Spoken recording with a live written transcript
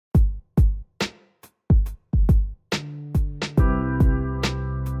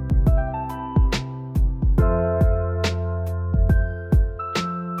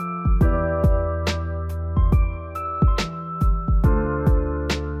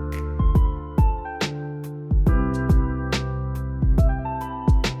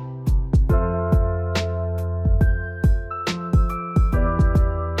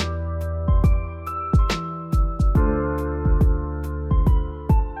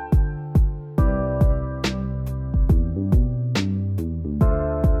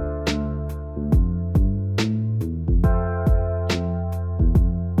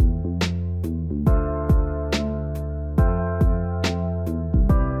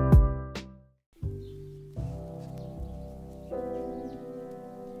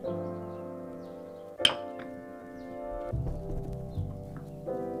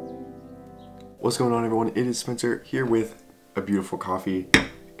What's going on, everyone? It is Spencer here with a beautiful coffee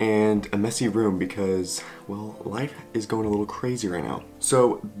and a messy room because, well, life is going a little crazy right now.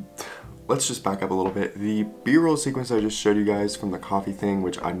 So let's just back up a little bit. The B-roll sequence I just showed you guys from the coffee thing,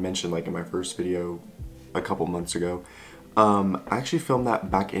 which I mentioned like in my first video a couple months ago, I actually filmed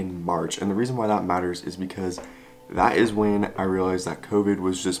that back in March, and the reason why that matters is because that is when I realized that COVID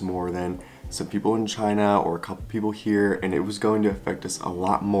was just more than some people in China or a couple people here, and it was going to affect us a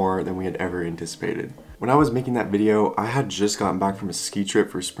lot more than we had ever anticipated. When I was making that video, I had just gotten back from a ski trip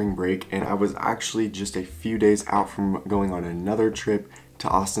for spring break, and I was actually just a few days out from going on another trip to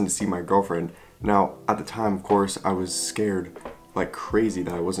Austin to see my girlfriend. Now, at the time, of course, I was scared like crazy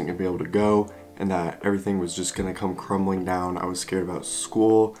that I wasn't gonna be able to go and that everything was just gonna come crumbling down. I was scared about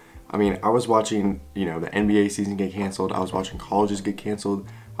school. I mean, I was watching, the NBA season get canceled. I was watching colleges get canceled.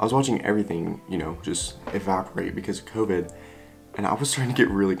 I was watching everything, just evaporate because of COVID. And I was starting to get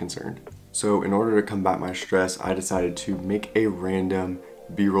really concerned. So in order to combat my stress, I decided to make a random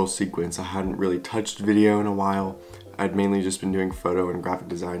B-roll sequence. I hadn't really touched video in a while. I'd mainly just been doing photo and graphic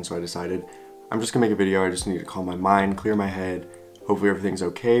design, so I decided I'm just gonna make a video. I just need to calm my mind, clear my head. Hopefully everything's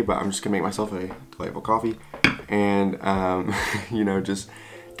okay, but I'm just gonna make myself a delightful coffee and, just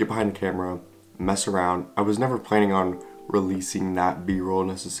get behind the camera, mess around. I was never planning on releasing that B-roll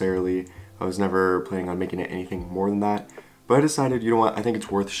necessarily. I was never planning on making it anything more than that. But I decided, you know what, I think it's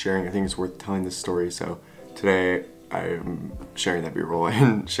worth sharing. I think it's worth telling this story. So today I'm sharing that B-roll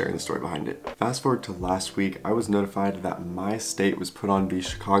and sharing the story behind it. Fast forward to last week, I was notified that my state was put on the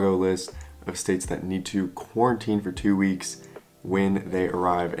Chicago list of states that need to quarantine for 2 weeks when they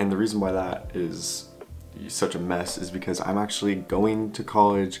arrive. And the reason why that is such a mess is because I'm actually going to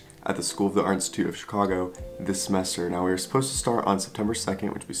college at the School of the Art Institute of Chicago this semester. Now, we were supposed to start on September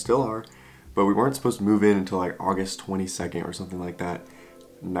 2nd, which we still are, but we weren't supposed to move in until like August 22nd or something like that.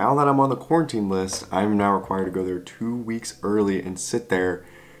 Now that I'm on the quarantine list, I'm now required to go there 2 weeks early and sit there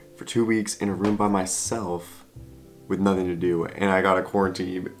for 2 weeks in a room by myself with nothing to do, and I gotta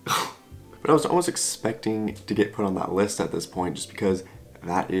quarantine. But I was almost expecting to get put on that list at this point just because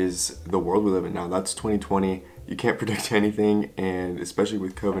that is the world we live in now. That's 2020. You can't predict anything, and especially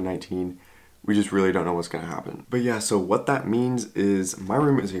with COVID-19, we just really don't know what's gonna happen. But yeah, so what that means is my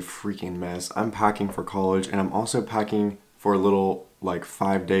room is a freaking mess. I'm packing for college, and I'm also packing for a little like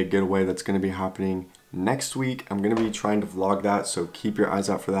 5-day getaway that's gonna be happening next week. I'm gonna be trying to vlog that, so keep your eyes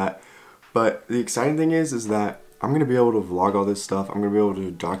out for that. But the exciting thing is that I'm gonna be able to vlog all this stuff. I'm gonna be able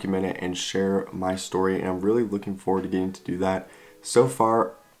to document it and share my story, and I'm really looking forward to getting to do that. So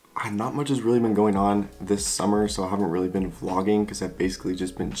far, not much has really been going on this summer, so I haven't really been vlogging because I've basically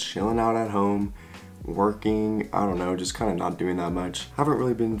just been chilling out at home, working, I don't know, just kind of not doing that much. Haven't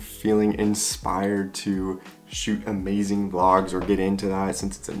really been feeling inspired to shoot amazing vlogs or get into that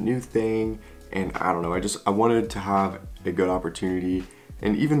since it's a new thing, and I don't know, I wanted to have a good opportunity,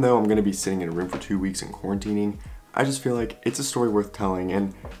 and even though I'm going to be sitting in a room for 2 weeks and quarantining, I just feel like it's a story worth telling.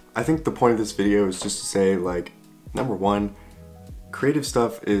 And I think the point of this video is just to say, like, number one, creative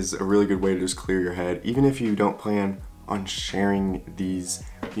stuff is a really good way to just clear your head. Even if you don't plan on sharing these,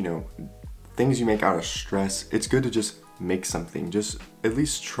 things you make out of stress, it's good to just make something. Just at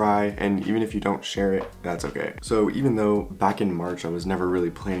least try, and even if you don't share it, that's okay. So even though back in March I was never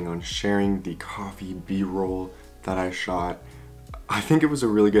really planning on sharing the coffee B-roll that I shot, I think it was a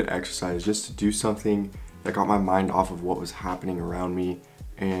really good exercise just to do something that got my mind off of what was happening around me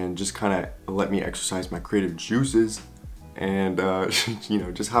and just kind of let me exercise my creative juices and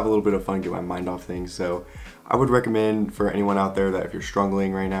just have a little bit of fun, get my mind off things. So I would recommend for anyone out there that if you're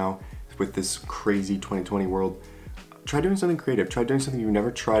struggling right now with this crazy 2020 world, try doing something creative. Try doing something you've never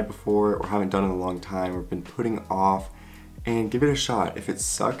tried before or haven't done in a long time or been putting off, and give it a shot. If it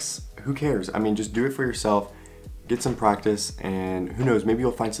sucks, who cares? I mean, just do it for yourself, get some practice, and who knows, maybe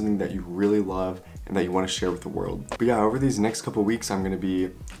you'll find something that you really love and that you want to share with the world. But yeah, over these next couple weeks, I'm going to be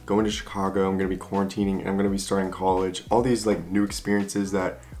going to Chicago, I'm going to be quarantining, and I'm going to be starting college. All these like new experiences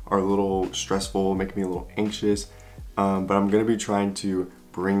that are a little stressful, make me a little anxious, but I'm going to be trying to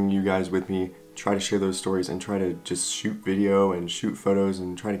bring you guys with me, try to share those stories, and try to just shoot video and shoot photos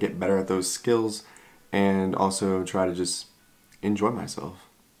and try to get better at those skills, and also try to just enjoy myself.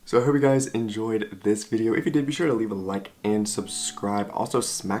 So I hope you guys enjoyed this video. If you did, be sure to leave a like and subscribe. Also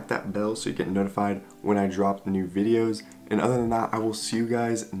smack that bell so you get notified when I drop new videos. And other than that, I will see you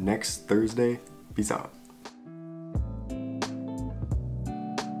guys next Thursday. Peace out.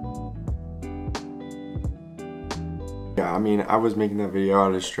 Yeah, I mean, I was making that video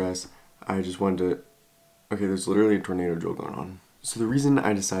out of stress. I just wanted to... Okay, there's literally a tornado drill going on. So the reason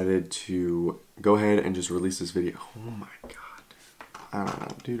I decided to go ahead and just release this video... Oh my god. I don't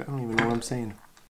know, dude, I don't even know what I'm saying.